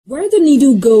Where the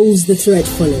needle goes, the thread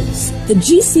follows. The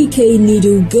GCK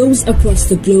needle goes across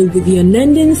the globe with the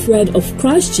unending thread of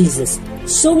Christ Jesus,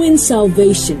 sowing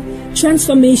salvation,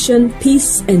 transformation,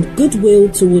 peace, and goodwill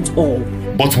toward all.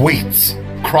 But wait,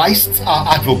 Christ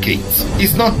our advocate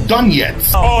is not done yet.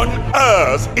 On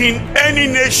earth, in any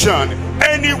nation,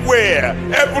 anywhere,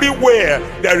 everywhere,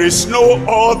 there is no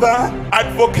other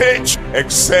advocate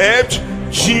except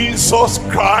Jesus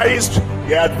Christ,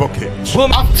 the advocate.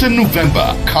 After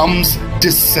November comes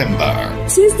December.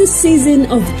 'Tis the season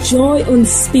of joy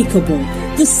unspeakable,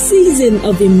 the season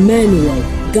of Emmanuel,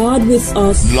 God with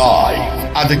us.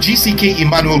 Live at the GCK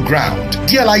Emmanuel ground,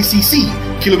 DLICC,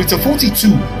 Kilometer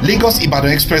 42, Lagos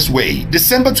Ibadan Expressway,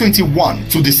 December 21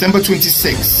 to December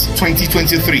 26,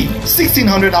 2023,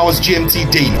 1600 hours GMT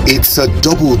daily. It's a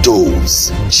double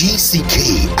dose.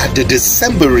 GCK at the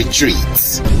December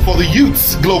retreats. For the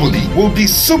youths globally will be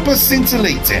super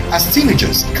scintillating as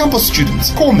teenagers, campus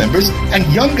students, core members, and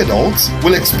young adults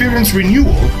will experience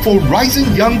renewal for rising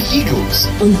young eagles.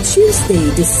 On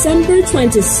Tuesday, December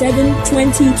 27,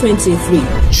 2023,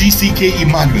 GCK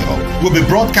Emmanuel will be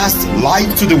broadcast live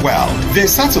to the world, their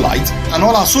satellite, and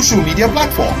all our social media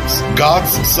platforms.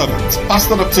 God's servant,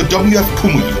 Pastor Dr. W.F.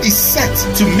 Kumuyi, is set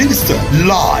to minister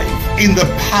live in the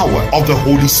power of the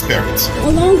Holy Spirit.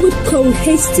 Along with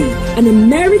Hastie, an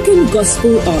American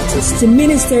gospel artist, to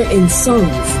minister in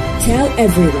songs. Tell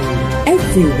everyone,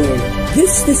 everywhere,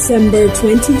 this December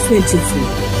 2023.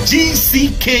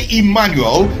 GCK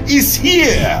Emmanuel is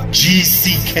here.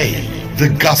 GCK, the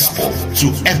gospel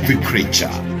to every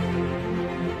creature.